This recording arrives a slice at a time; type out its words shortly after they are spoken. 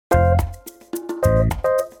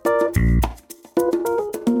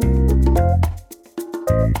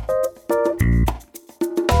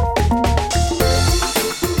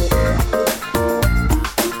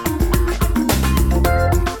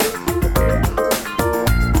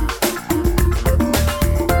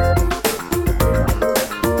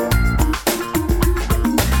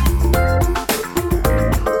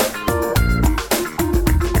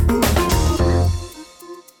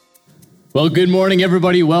Well, good morning,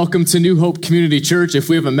 everybody. Welcome to New Hope Community Church. If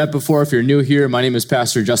we haven't met before, if you're new here, my name is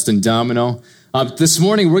Pastor Justin Domino. This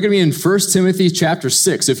morning, we're going to be in 1 Timothy chapter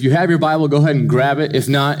 6. If you have your Bible, go ahead and grab it. If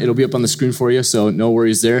not, it'll be up on the screen for you, so no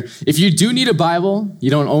worries there. If you do need a Bible, you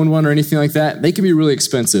don't own one or anything like that, they can be really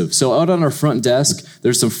expensive. So out on our front desk,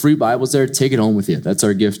 there's some free Bibles there. Take it home with you. That's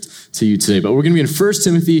our gift to you today. But we're going to be in 1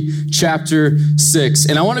 Timothy chapter 6.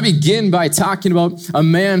 And I want to begin by talking about a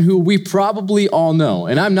man who we probably all know.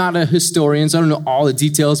 And I'm not a historian, so I don't know all the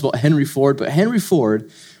details about Henry Ford, but Henry Ford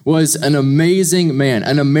was an amazing man,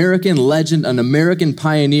 an American legend, an American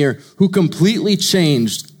pioneer who completely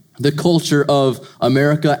changed the culture of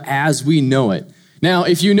America as we know it. Now,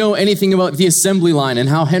 if you know anything about the assembly line and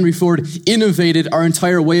how Henry Ford innovated our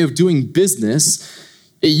entire way of doing business,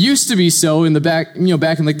 it used to be so in the back in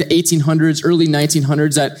like the 1800s, early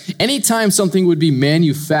 1900s, that anytime something would be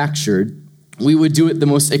manufactured, we would do it the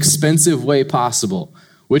most expensive way possible,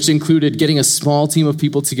 which included getting a small team of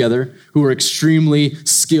people together who were extremely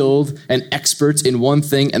skilled and experts in one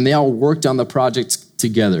thing, and they all worked on the project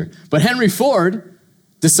together. But Henry Ford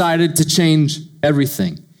decided to change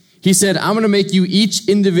everything. He said, I'm going to make you each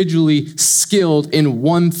individually skilled in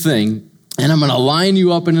one thing, and I'm going to line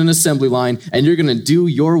you up in an assembly line, and you're going to do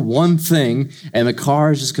your one thing, and the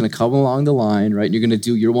car is just going to come along the line, right? And you're going to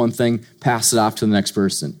do your one thing, pass it off to the next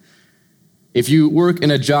person. If you work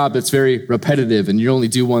in a job that's very repetitive and you only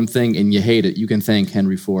do one thing and you hate it, you can thank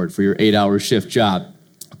Henry Ford for your 8-hour shift job.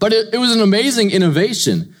 But it was an amazing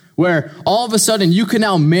innovation where all of a sudden you can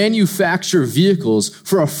now manufacture vehicles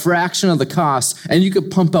for a fraction of the cost, and you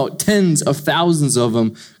could pump out tens of thousands of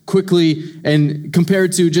them quickly, and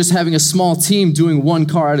compared to just having a small team doing one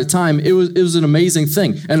car at a time, it was an amazing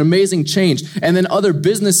thing, an amazing change. And then other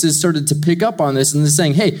businesses started to pick up on this and they're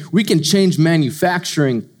saying, hey, we can change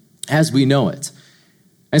manufacturing as we know it.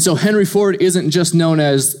 And so Henry Ford isn't just known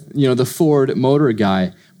as, the Ford Motor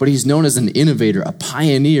guy, but he's known as an innovator, a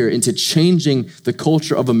pioneer into changing the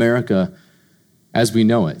culture of America as we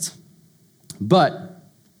know it. But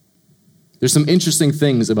there's some interesting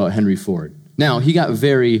things about Henry Ford. Now, he got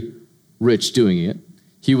very rich doing it.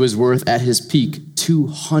 He was worth, at his peak,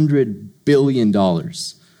 $200 billion.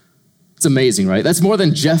 It's amazing, right? That's more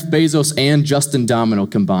than Jeff Bezos and Justin Domino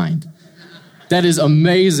combined. That is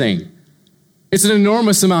amazing. It's an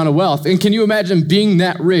enormous amount of wealth. And can you imagine being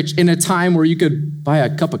that rich in a time where you could buy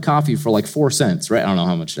a cup of coffee for like 4 cents, right? I don't know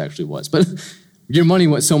how much it actually was, but your money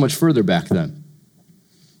went so much further back then.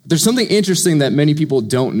 There's something interesting that many people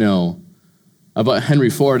don't know about Henry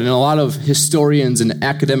Ford, and a lot of historians and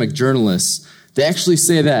academic journalists, they actually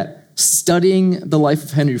say that studying the life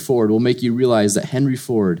of Henry Ford will make you realize that Henry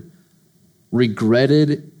Ford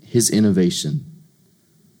regretted his innovation.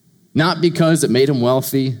 Not because it made him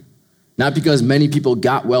wealthy, not because many people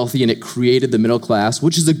got wealthy and it created the middle class,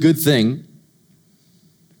 which is a good thing,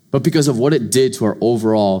 but because of what it did to our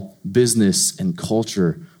overall business and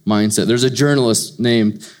culture mindset. There's a journalist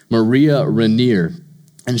named Maria Rainier,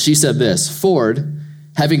 and she said this: Ford,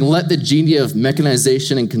 having let the genie of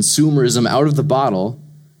mechanization and consumerism out of the bottle,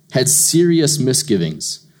 had serious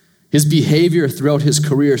misgivings. His behavior throughout his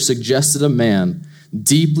career suggested a man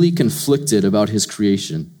deeply conflicted about his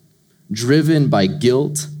creation, driven by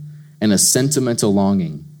guilt and a sentimental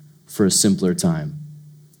longing for a simpler time.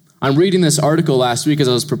 I'm reading this article last week as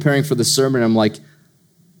I was preparing for the sermon. I'm like,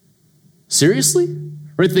 seriously?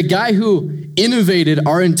 Right? The guy who innovated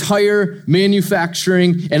our entire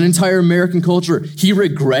manufacturing and entire American culture, he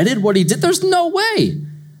regretted what he did? There's no way.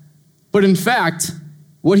 But in fact,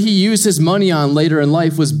 what he used his money on later in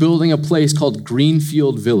life was building a place called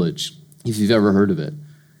Greenfield Village, if you've ever heard of it.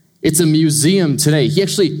 It's a museum today. He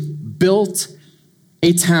actually built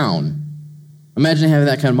a town. Imagine having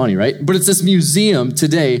that kind of money, right? But it's this museum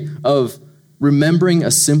today of remembering a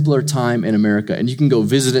simpler time in America. And you can go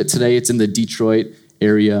visit it today. It's in the Detroit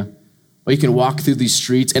area. Or you can walk through these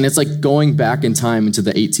streets, and it's like going back in time into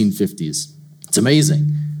the 1850s. It's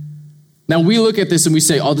amazing. Now, we look at this and we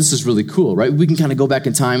say, oh, this is really cool, right? We can kind of go back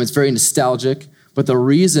in time. It's very nostalgic. But the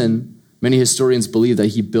reason many historians believe that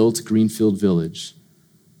he built Greenfield Village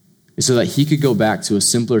is so that he could go back to a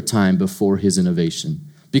simpler time before his innovation,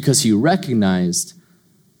 because he recognized,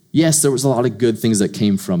 yes, there was a lot of good things that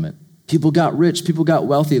came from it. People got rich, people got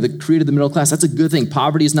wealthy, they created the middle class. That's a good thing.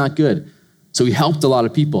 Poverty is not good. So he helped a lot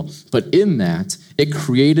of people. But in that, it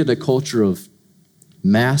created a culture of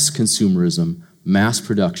mass consumerism, mass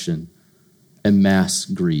production, and mass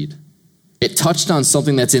greed. It touched on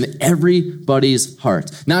something that's in everybody's heart,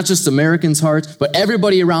 not just Americans' heart, but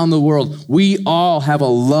everybody around the world. We all have a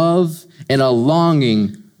love and a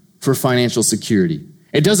longing for financial security.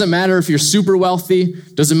 It doesn't matter if you're super wealthy,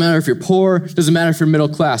 doesn't matter if you're poor, doesn't matter if you're middle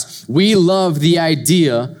class. We love the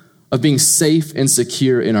idea of being safe and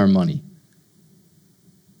secure in our money.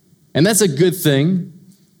 And that's a good thing,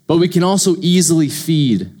 but we can also easily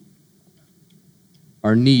feed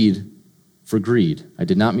our need for greed. I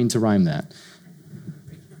did not mean to rhyme that.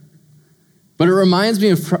 But it reminds me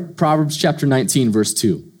of Proverbs chapter 19, verse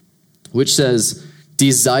 2, which says,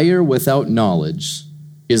 "Desire without knowledge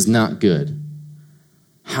is not good.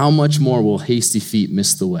 How much more will hasty feet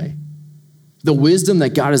miss the way?" The wisdom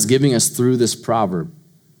that God is giving us through this proverb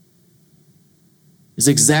is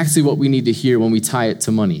exactly what we need to hear when we tie it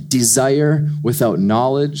to money. Desire without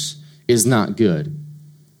knowledge is not good.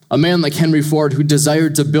 A man like Henry Ford, who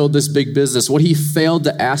desired to build this big business, what he failed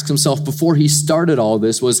to ask himself before he started all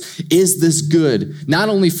this was, is this good? Not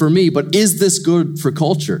only for me, but is this good for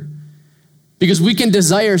culture? Because we can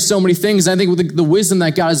desire so many things. I think with the wisdom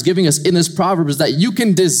that God is giving us in this proverb is that you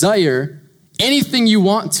can desire anything you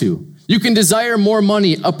want to. You can desire more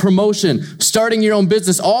money, a promotion, starting your own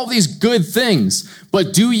business, all these good things.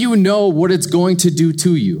 But do you know what it's going to do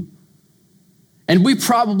to you? And we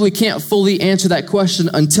probably can't fully answer that question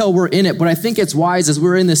until we're in it. But I think it's wise, as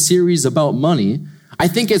we're in this series about money, I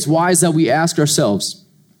think it's wise that we ask ourselves,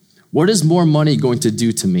 what is more money going to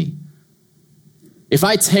do to me? If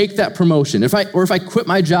I take that promotion, if I quit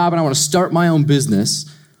my job and I want to start my own business,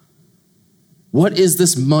 what is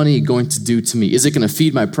this money going to do to me? Is it going to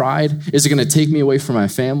feed my pride? Is it going to take me away from my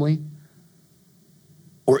family?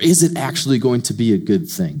 Or is it actually going to be a good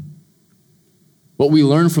thing? What we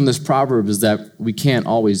learn from this proverb is that we can't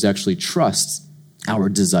always actually trust our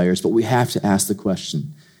desires, but we have to ask the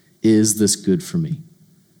question, is this good for me?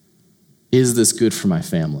 Is this good for my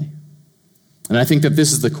family? And I think that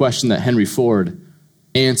this is the question that Henry Ford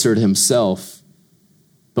answered himself,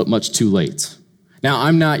 but much too late. Now,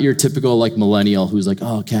 I'm not your typical millennial who's like,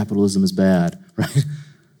 oh, capitalism is bad, right?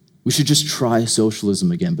 We should just try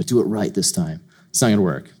socialism again, but do it right this time. It's not going to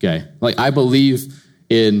work, okay? I believe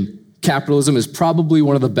in capitalism is probably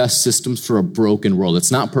one of the best systems for a broken world.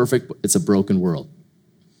 It's not perfect, but it's a broken world.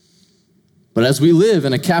 But as we live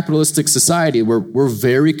in a capitalistic society where we're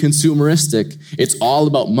very consumeristic, it's all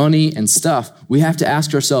about money and stuff, we have to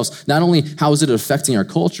ask ourselves, not only how is it affecting our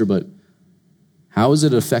culture, but how is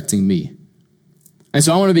it affecting me? And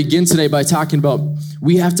so I want to begin today by talking about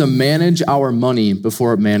we have to manage our money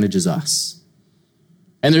before it manages us.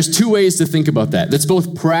 And there's two ways to think about that. It's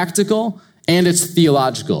both practical and it's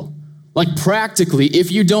theological. Practically,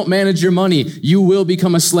 if you don't manage your money, you will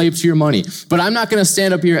become a slave to your money. But I'm not going to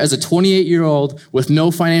stand up here as a 28-year-old with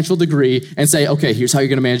no financial degree and say, okay, here's how you're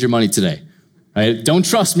going to manage your money today. Right? Don't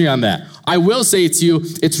trust me on that. I will say to you,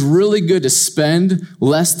 it's really good to spend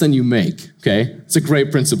less than you make, okay? It's a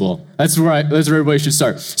great principle. That's where everybody should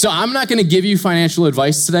start. So I'm not going to give you financial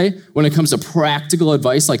advice today when it comes to practical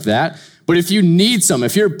advice like that. But if you need some,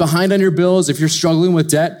 if you're behind on your bills, if you're struggling with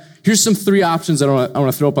debt, here's some 3 options that I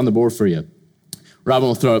want to throw up on the board for you. Robin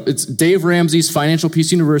will throw up. It's Dave Ramsey's Financial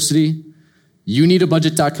Peace University,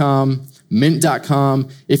 youneedabudget.com, mint.com.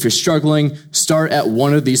 If you're struggling, start at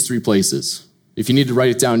one of these 3 places. If you need to write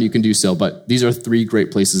it down, you can do so, but these are 3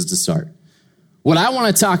 great places to start. What I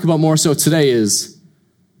want to talk about more so today is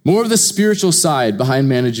more of the spiritual side behind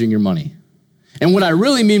managing your money. And what I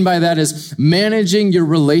really mean by that is managing your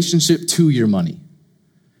relationship to your money.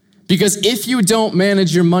 Because if you don't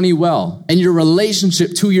manage your money well and your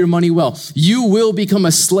relationship to your money well, you will become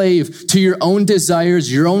a slave to your own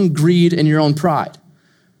desires, your own greed, and your own pride.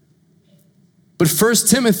 But 1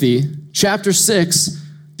 Timothy chapter 6,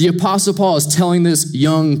 the Apostle Paul is telling this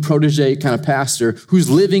young protege kind of pastor who's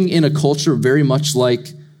living in a culture very much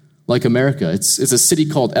like America. It's a city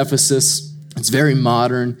called Ephesus. It's very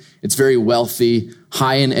modern. It's very wealthy,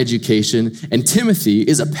 high in education. And Timothy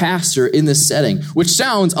is a pastor in this setting, which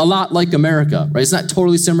sounds a lot like America, right? It's not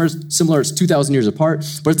totally similar. It's 2,000 years apart,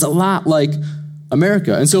 but it's a lot like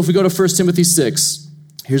America. And so if we go to 1 Timothy 6,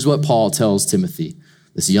 here's what Paul tells Timothy,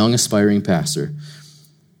 this young aspiring pastor.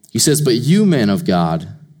 He says, but you, man of God,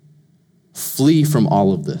 flee from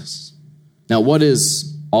all of this. Now, what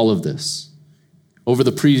is all of this? Over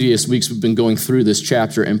the previous weeks, we've been going through this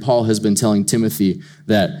chapter, and Paul has been telling Timothy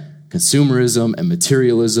that consumerism and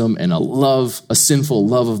materialism and a sinful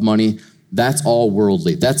love of money, that's all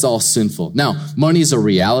worldly. That's all sinful. Now, money is a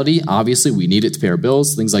reality. Obviously, we need it to pay our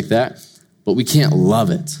bills, things like that, but we can't love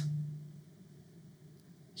it.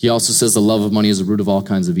 He also says the love of money is the root of all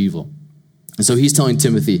kinds of evil. And so he's telling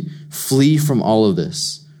Timothy, flee from all of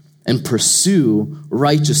this and pursue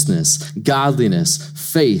righteousness, godliness,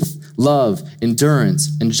 faith, love,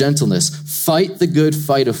 endurance, and gentleness. Fight the good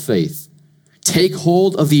fight of faith. Take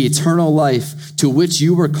hold of the eternal life to which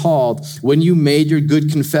you were called when you made your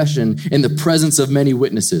good confession in the presence of many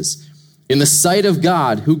witnesses. In the sight of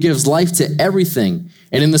God, who gives life to everything,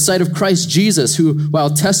 and in the sight of Christ Jesus, who, while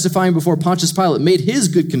testifying before Pontius Pilate, made his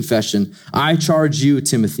good confession, I charge you,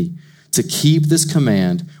 Timothy, to keep this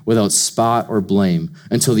command without spot or blame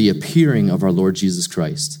until the appearing of our Lord Jesus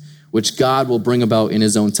Christ, which God will bring about in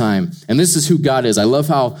his own time. And this is who God is. I love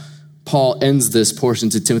how Paul ends this portion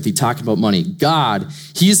to Timothy talking about money. God,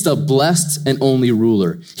 he's the blessed and only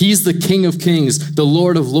ruler. He's the King of kings, the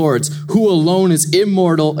Lord of lords, who alone is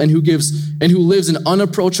immortal and who lives in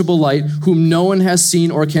unapproachable light, whom no one has seen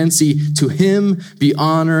or can see. To him be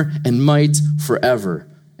honor and might forever.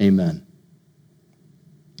 Amen.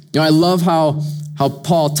 I love how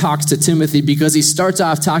Paul talks to Timothy because he starts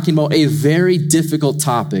off talking about a very difficult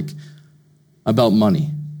topic about money.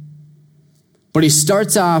 But he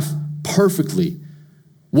starts off perfectly.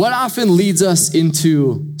 What often leads us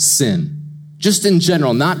into sin? Just in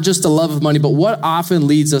general, not just a love of money, but what often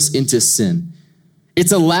leads us into sin?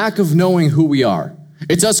 It's a lack of knowing who we are.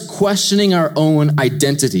 It's us questioning our own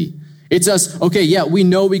identity. It's us, okay, yeah, we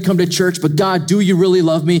know we come to church, but God, do you really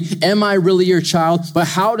love me? Am I really your child? But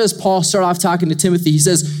how does Paul start off talking to Timothy? He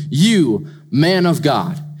says, you, man of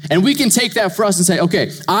God. And we can take that for us and say,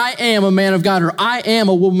 okay, I am a man of God, or I am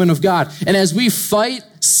a woman of God. And as we fight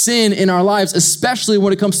sin in our lives, especially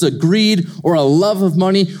when it comes to greed or a love of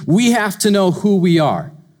money, we have to know who we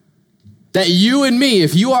are. That you and me,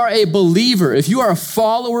 if you are a believer, if you are a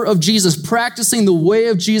follower of Jesus, practicing the way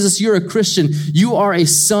of Jesus, you're a Christian, you are a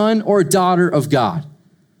son or daughter of God.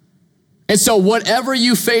 And so whatever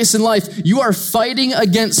you face in life, you are fighting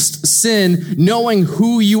against sin, knowing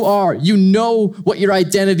who you are. You know what your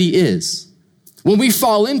identity is. When we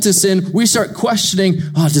fall into sin, we start questioning,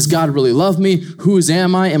 does God really love me? Whose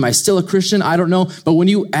am I? Am I still a Christian? I don't know. But when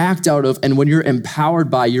you act out of and when you're empowered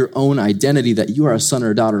by your own identity that you are a son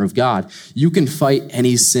or a daughter of God, you can fight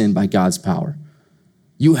any sin by God's power.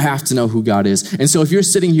 You have to know who God is. And so if you're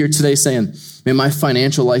sitting here today saying, man, my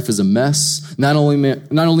financial life is a mess. Not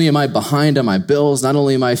only am I behind on my bills, not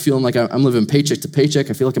only am I feeling like I'm living paycheck to paycheck,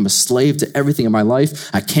 I feel like I'm a slave to everything in my life.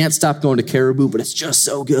 I can't stop going to Caribou, but it's just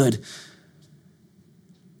so good.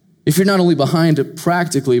 If you're not only behind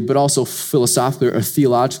practically, but also philosophically or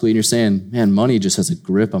theologically, and you're saying, man, money just has a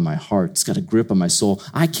grip on my heart. It's got a grip on my soul.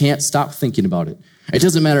 I can't stop thinking about it. It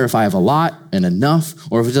doesn't matter if I have a lot and enough,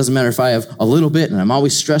 or if it doesn't matter if I have a little bit and I'm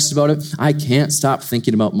always stressed about it. I can't stop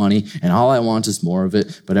thinking about money, and all I want is more of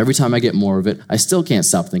it. But every time I get more of it, I still can't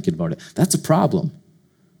stop thinking about it. That's a problem.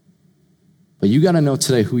 But you got to know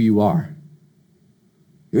today who you are.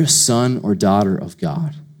 You're a son or daughter of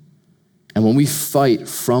God. And when we fight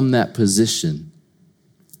from that position,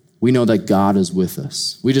 we know that God is with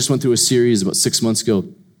us. We just went through a series about 6 months ago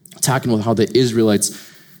talking about how the Israelites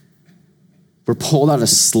were pulled out of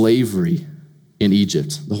slavery in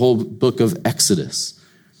Egypt, the whole book of Exodus.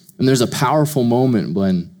 And there's a powerful moment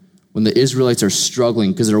when the Israelites are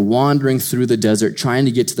struggling because they're wandering through the desert, trying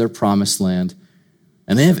to get to their promised land.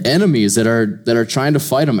 And they have enemies that are trying to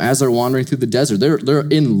fight them as they're wandering through the desert. They're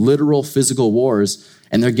in literal physical wars,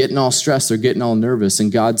 and they're getting all stressed, they're getting all nervous.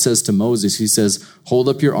 And God says to Moses, he says, hold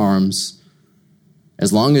up your arms.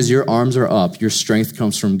 As long as your arms are up, your strength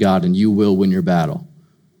comes from God, and you will win your battle.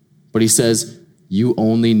 But he says, you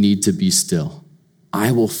only need to be still.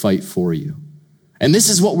 I will fight for you. And this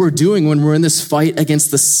is what we're doing when we're in this fight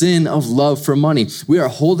against the sin of love for money. We are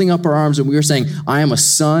holding up our arms and we are saying, I am a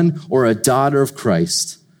son or a daughter of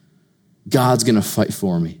Christ. God's going to fight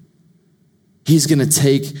for me. He's going to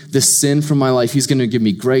take the sin from my life. He's going to give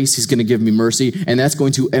me grace. He's going to give me mercy. And that's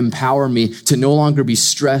going to empower me to no longer be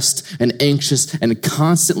stressed and anxious and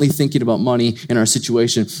constantly thinking about money in our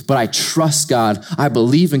situation. But I trust God. I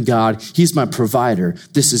believe in God. He's my provider.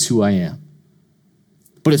 This is who I am.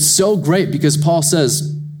 But it's so great because Paul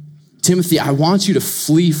says, Timothy, I want you to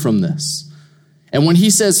flee from this. And when he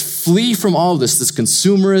says flee from all of this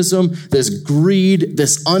consumerism, this greed,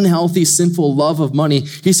 this unhealthy, sinful love of money,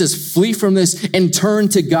 he says flee from this and turn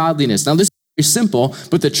to godliness. Now this is very simple,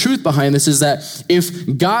 but the truth behind this is that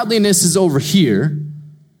if godliness is over here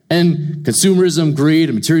and consumerism, greed,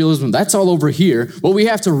 and materialism, that's all over here, what we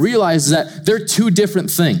have to realize is that they're two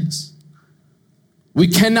different things. We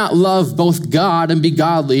cannot love both God and be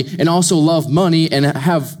godly and also love money and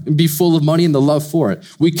be full of money and the love for it.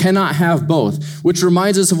 We cannot have both, which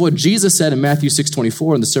reminds us of what Jesus said in Matthew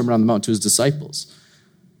 6:24 in the Sermon on the Mount to his disciples.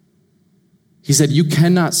 He said, you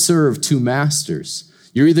cannot serve two masters.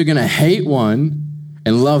 You're either going to hate one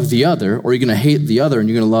and love the other, or you're going to hate the other and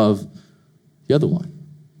you're going to love the other one.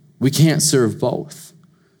 We can't serve both.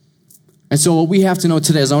 And so what we have to know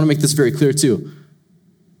today is, I want to make this very clear too.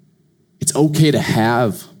 It's okay to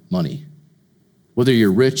have money. Whether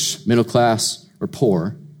you're rich, middle class, or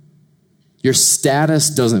poor, your status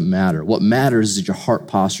doesn't matter. What matters is your heart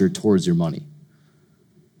posture towards your money.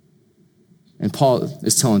 And Paul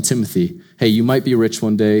is telling Timothy, hey, you might be rich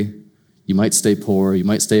one day, you might stay poor, you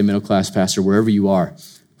might stay a middle class pastor, wherever you are.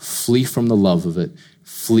 Flee from the love of it.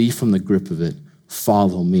 Flee from the grip of it.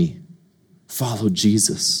 Follow me. Follow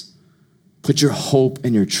Jesus. Put your hope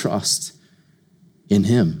and your trust in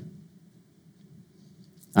him.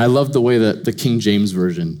 I love the way that the King James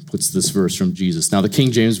Version puts this verse from Jesus. Now, the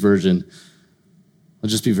King James Version, I'll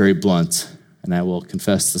just be very blunt, and I will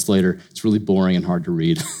confess this later, it's really boring and hard to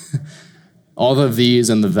read. All of these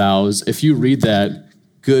and the thous, if you read that,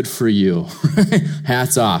 good for you.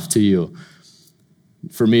 Hats off to you.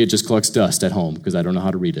 For me, it just collects dust at home because I don't know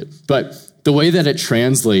how to read it. But the way that it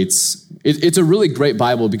translates, it's a really great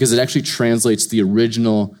Bible because it actually translates the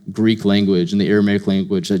original Greek language and the Aramaic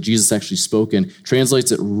language that Jesus actually spoke in,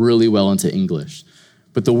 translates it really well into English.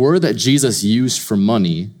 But the word that Jesus used for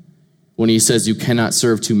money, when he says you cannot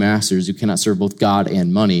serve two masters, you cannot serve both God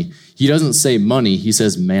and money, he doesn't say money, he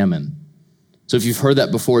says mammon. So if you've heard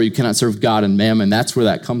that before, you cannot serve God and mammon, that's where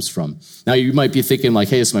that comes from. Now you might be thinking like,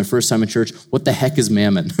 hey, it's my first time in church. What the heck is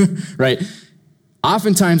mammon, right?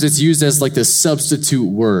 Oftentimes it's used as like this substitute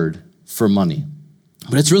word for money.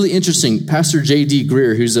 But it's really interesting. Pastor J.D.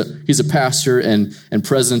 Greer, he's a pastor and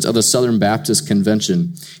president of the Southern Baptist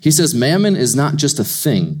Convention, he says mammon is not just a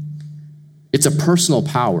thing. It's a personal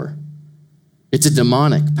power. It's a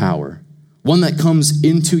demonic power, one that comes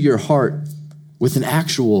into your heart with an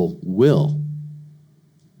actual will.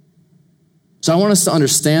 So I want us to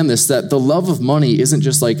understand this, that the love of money isn't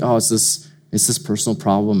just like, oh, it's this personal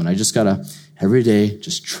problem, and I just gotta every day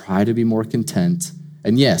just try to be more content.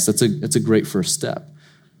 And yes, that's a great first step.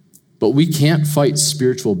 But we can't fight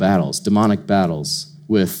spiritual battles, demonic battles,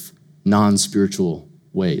 with non-spiritual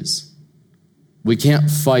ways. We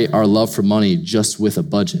can't fight our love for money just with a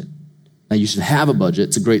budget. Now, you should have a budget.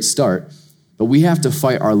 It's a great start. But we have to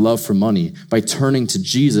fight our love for money by turning to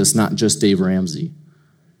Jesus, not just Dave Ramsey.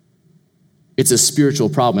 It's a spiritual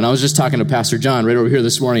problem. And I was just talking to Pastor John right over here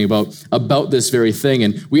this morning about this very thing.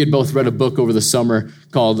 And we had both read a book over the summer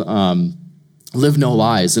called Live No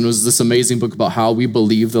Lies. And it was this amazing book about how we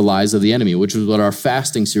believe the lies of the enemy, which was what our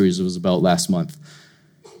fasting series was about last month.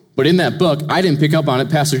 But in that book, I didn't pick up on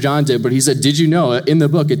it. Pastor John did. But he said, did you know, in the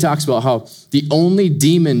book, it talks about how the only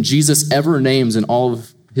demon Jesus ever names in all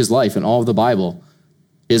of his life, in all of the Bible,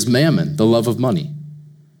 is mammon, the love of money.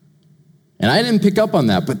 And I didn't pick up on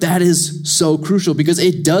that, but that is so crucial because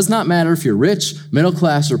it does not matter if you're rich, middle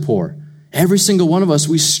class, or poor. Every single one of us,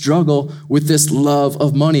 we struggle with this love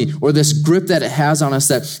of money or this grip that it has on us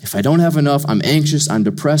that if I don't have enough, I'm anxious, I'm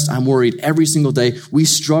depressed, I'm worried every single day. We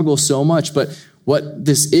struggle so much, but what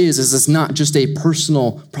this is it's not just a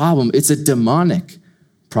personal problem, it's a demonic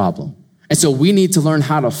problem. And so we need to learn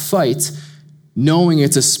how to fight knowing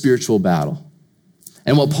it's a spiritual battle.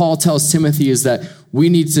 And what Paul tells Timothy is that we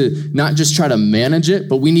need to not just try to manage it,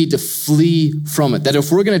 but we need to flee from it. That if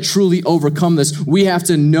we're going to truly overcome this, we have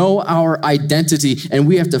to know our identity and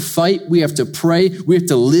we have to fight, we have to pray, we have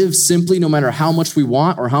to live simply no matter how much we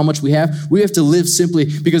want or how much we have. We have to live simply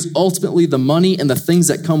because ultimately the money and the things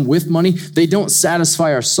that come with money, they don't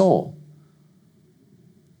satisfy our soul.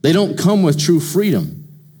 They don't come with true freedom.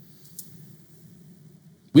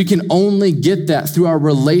 We can only get that through our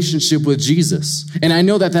relationship with Jesus. And I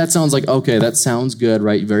know that sounds like, okay, that sounds good,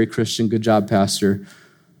 right? Very Christian. Good job, Pastor.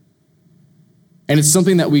 And it's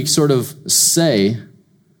something that we sort of say,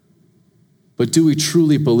 but do we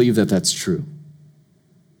truly believe that that's true?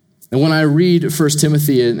 And when I read 1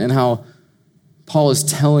 Timothy and how Paul is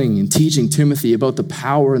telling and teaching Timothy about the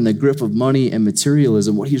power and the grip of money and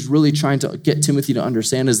materialism, what he's really trying to get Timothy to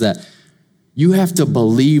understand is that you have to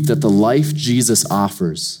believe that the life Jesus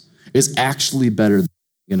offers is actually better than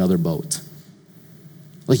another boat.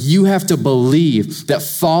 Like you have to believe that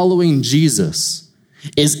following Jesus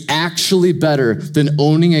is actually better than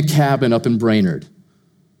owning a cabin up in Brainerd.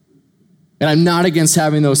 And I'm not against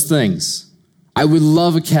having those things. I would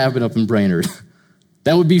love a cabin up in Brainerd.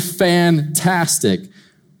 That would be fantastic.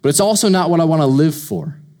 But it's also not what I want to live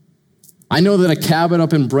for. I know that a cabin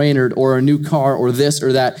up in Brainerd or a new car or this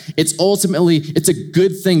or that, it's a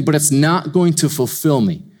good thing, but it's not going to fulfill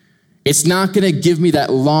me. It's not going to give me that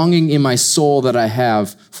longing in my soul that I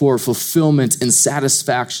have for fulfillment and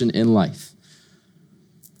satisfaction in life.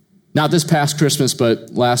 Not this past Christmas,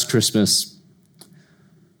 but last Christmas,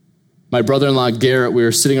 my brother-in-law, Garrett, we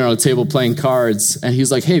were sitting around a table playing cards, and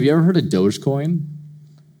he's like, hey, have you ever heard of Dogecoin?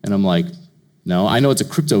 And I'm like, No, I know it's a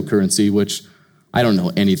cryptocurrency, which I don't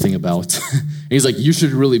know anything about. And he's like, you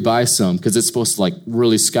should really buy some because it's supposed to like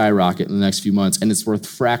really skyrocket in the next few months and it's worth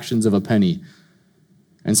fractions of a penny.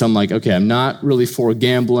 And so I'm like, okay, I'm not really for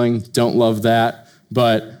gambling, don't love that,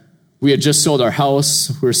 but we had just sold our house.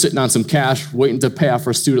 We were sitting on some cash, waiting to pay off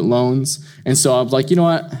our student loans. And so I'm like, you know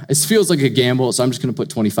what? It feels like a gamble, so I'm just going to put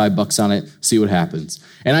 $25 on it, see what happens.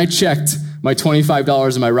 And I checked my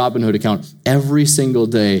 $25 in my Robinhood account every single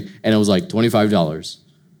day, and it was like $25,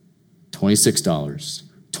 $26,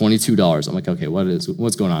 $22. I'm like, okay,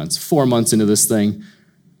 what's going on? It's 4 months into this thing.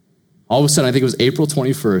 All of a sudden, I think it was April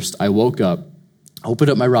 21st, I woke up, opened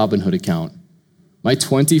up my Robinhood account. My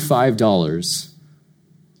 $25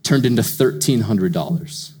 turned into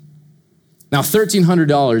 $1,300. Now,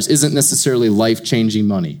 $1,300 isn't necessarily life-changing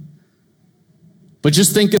money. But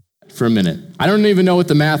just think of that for a minute. I don't even know what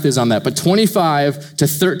the math is on that, but $25 to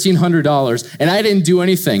 $1,300, and I didn't do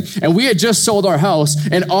anything. And we had just sold our house,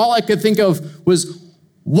 and all I could think of was,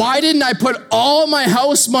 why didn't I put all my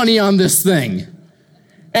house money on this thing?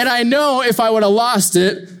 And I know if I would have lost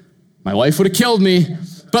it, my wife would have killed me.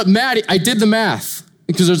 But Maddie, I did the math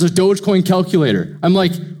because there's a Dogecoin calculator. I'm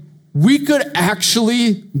like, we could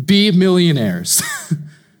actually be millionaires.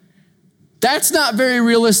 That's not very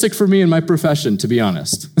realistic for me in my profession, to be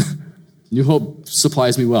honest. New Hope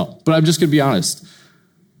supplies me well, but I'm just going to be honest.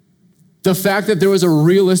 The fact that there was a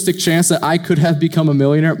realistic chance that I could have become a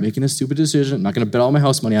millionaire, making a stupid decision, I'm not going to bet all my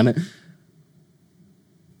house money on it.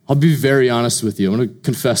 I'll be very honest with you. I'm going to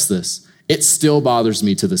confess this. It still bothers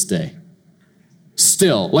me to this day.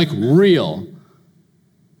 Still, like real.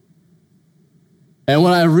 And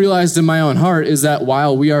what I realized in my own heart is that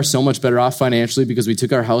while we are so much better off financially because we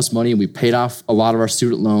took our house money and we paid off a lot of our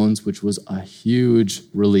student loans, which was a huge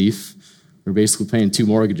relief. We're basically paying 2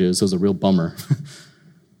 mortgages, so it was a real bummer.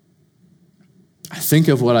 I think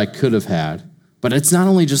of what I could have had, but it's not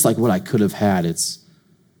only just like what I could have had, it's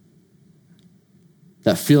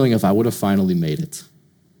that feeling of I would have finally made it.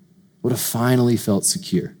 Would have finally felt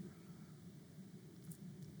secure.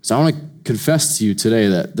 So I want to confess to you today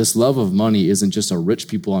that this love of money isn't just a rich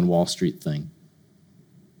people on Wall Street thing.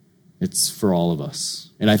 It's for all of us.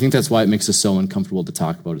 And I think that's why it makes us so uncomfortable to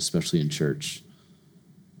talk about, especially in church.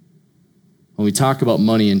 When we talk about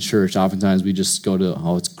money in church, oftentimes we just go to,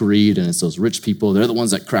 it's greed and it's those rich people. They're the ones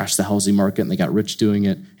that crashed the housing market and they got rich doing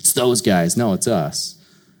it. It's those guys. No, it's us.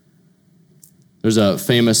 There's a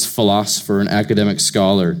famous philosopher and academic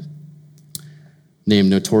scholar named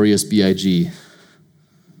Notorious B.I.G.,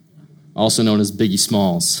 also known as Biggie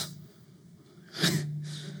Smalls.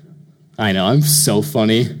 I know, I'm so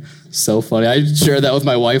funny. So funny. I shared that with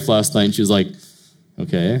my wife last night, and she was like,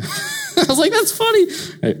 okay. I was like, that's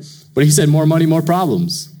funny. But he said, more money, more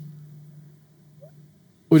problems,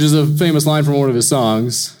 which is a famous line from one of his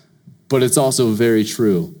songs, but it's also very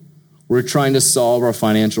true. We're trying to solve our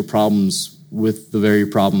financial problems with the very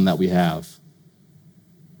problem that we have.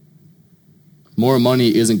 More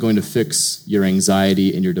money isn't going to fix your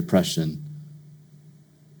anxiety and your depression.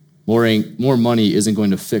 More money isn't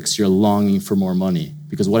going to fix your longing for more money,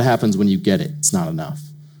 because what happens when you get it? It's not enough.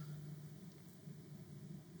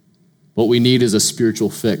 What we need is a spiritual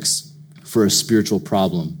fix for a spiritual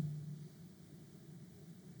problem.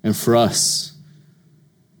 And for us,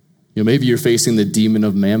 maybe you're facing the demon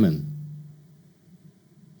of mammon.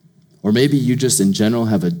 Or maybe you just in general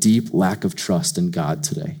have a deep lack of trust in God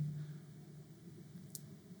today.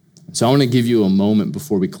 So I want to give you a moment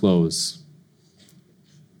before we close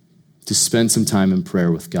to spend some time in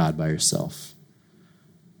prayer with God by yourself.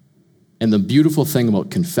 And the beautiful thing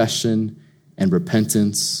about confession and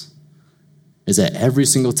repentance is that every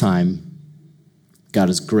single time, God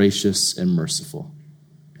is gracious and merciful.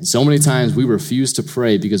 And so many times we refuse to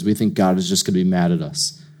pray because we think God is just going to be mad at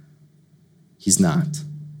us. He's not.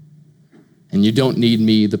 And you don't need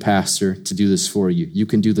me, the pastor, to do this for you. You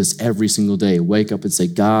can do this every single day. Wake up and say,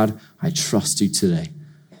 God, I trust you today.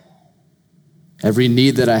 Every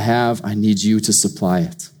need that I have, I need you to supply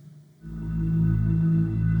it.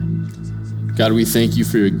 God, we thank you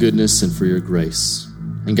for your goodness and for your grace.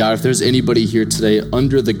 And God, if there's anybody here today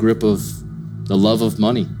under the grip of the love of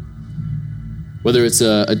money, whether it's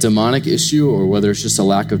a demonic issue or whether it's just a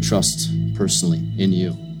lack of trust personally in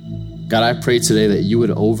you, God, I pray today that you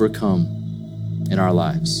would overcome in our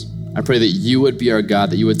lives. I pray that you would be our God,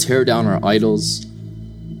 that you would tear down our idols,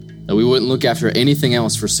 that we wouldn't look after anything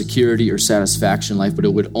else for security or satisfaction in life, but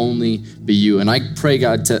it would only be you. And I pray,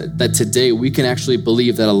 God, that today we can actually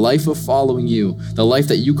believe that a life of following you, the life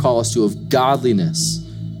that you call us to of godliness,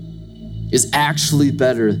 is actually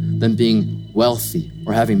better than being wealthy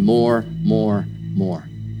or having more.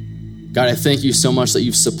 God, I thank you so much that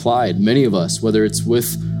you've supplied many of us, whether it's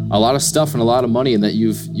with a lot of stuff and a lot of money, and that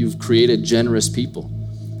you've created generous people.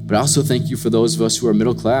 But I also thank you for those of us who are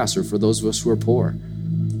middle class or for those of us who are poor.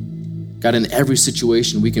 God, in every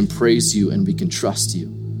situation, we can praise you and we can trust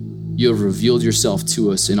you. You have revealed yourself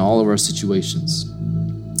to us in all of our situations.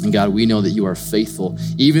 And God, we know that you are faithful,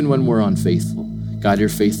 even when we're unfaithful. God, your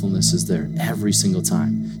faithfulness is there every single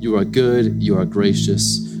time. You are good, you are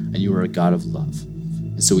gracious, and you are a God of love.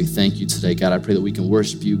 And so we thank you today. God, I pray that we can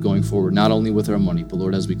worship you going forward, not only with our money, but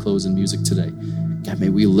Lord, as we close in music today, God, may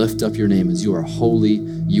we lift up your name as you are holy,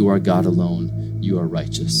 you are God alone, you are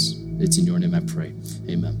righteous. It's in your name I pray.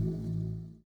 Amen.